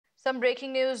Some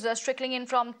breaking news trickling in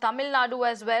from Tamil Nadu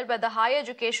as well, where the Higher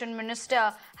Education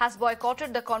Minister has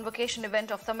boycotted the convocation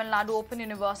event of Tamil Nadu Open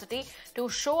University to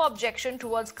show objection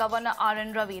towards Governor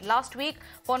N Ravi. Last week,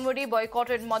 ponmudi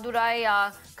boycotted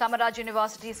Madurai Kamaraj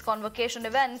University's convocation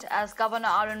event as Governor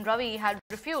N Ravi had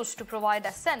refused to provide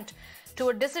assent to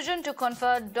a decision to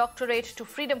confer doctorate to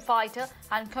freedom fighter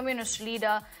and communist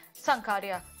leader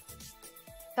Sankaraiah.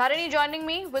 Dharani joining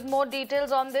me with more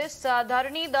details on this.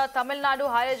 Dharani, the Tamil Nadu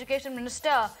Higher Education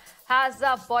Minister has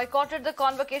boycotted the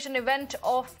convocation event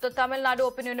of the Tamil Nadu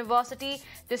Open University.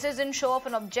 This is in show of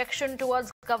an objection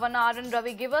towards Governor N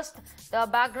Ravi. Give us the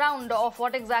background of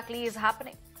what exactly is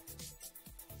happening.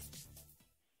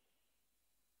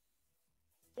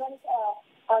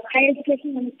 Higher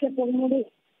Education Minister ponmudi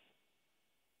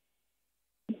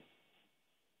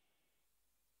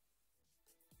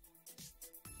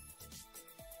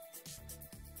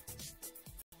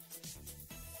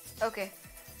Okay.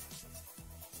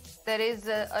 There is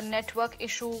a network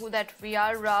issue that we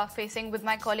are facing with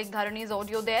my colleague Dharani's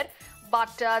audio there.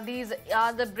 But these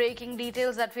are the breaking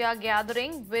details that we are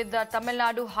gathering with the Tamil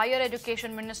Nadu Higher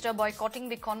Education Minister boycotting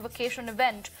the convocation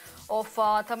event of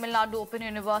Tamil Nadu Open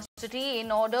University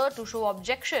in order to show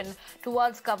objection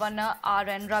towards Governor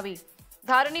N Ravi.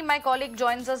 Dharani, my colleague,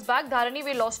 joins us back. Dharani,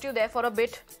 we lost you there for a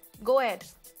bit. Go ahead.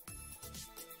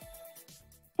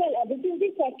 Well, this is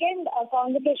the second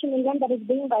convocation event that is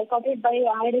being boycotted by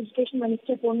Higher Education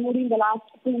Minister ponmudi in the last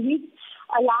 2 weeks.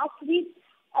 Last week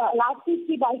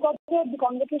we boycotted the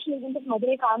convocation event of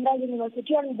Madurai Kamaraj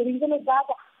University, and the reason is that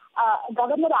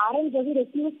Governor N Ravi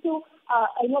refused to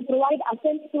provide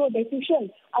assent to a decision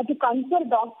to confer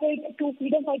doctorate to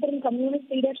freedom fighter and communist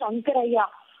leader Sankaraiah.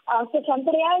 So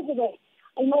Sankaraiah is a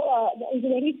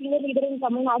very senior leader in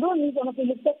Tamil Nadu, and he's one of the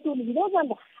listed two leaders, and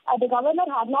the governor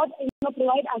had not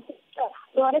provided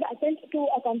assent to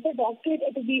a confer doctorate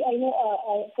to the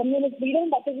communist leader,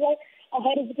 and that is why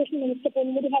Higher Education Minister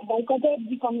ponmudi had boycotted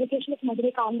the convocation of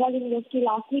Madurai Kamaraj University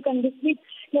last week, and this week,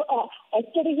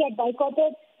 yesterday he had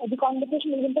boycotted the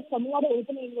convocation event of Tamil Nadu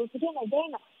Open University, and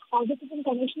again, this is in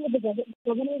connection with the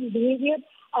governor's behavior.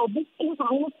 This is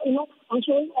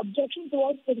showing objection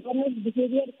towards the governor's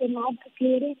behavior for not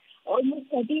clearing almost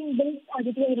 13 bills that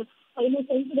were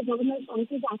sent to the governor's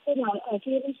office after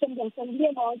clearance from the assembly,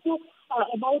 and also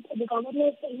about the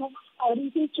governor's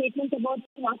recent statements about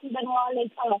Nasi Banwa,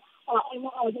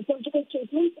 the political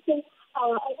statements. So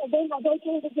again, as I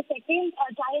said, it's the second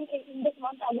time in this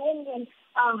month alone when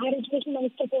Higher Education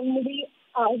Minister ponmudi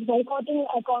is boycotting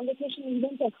a convocation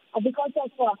event because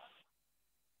of.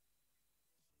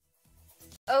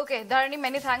 Okay, Dharani,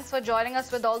 many thanks for joining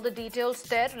us with all the details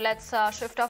there. Let's shift our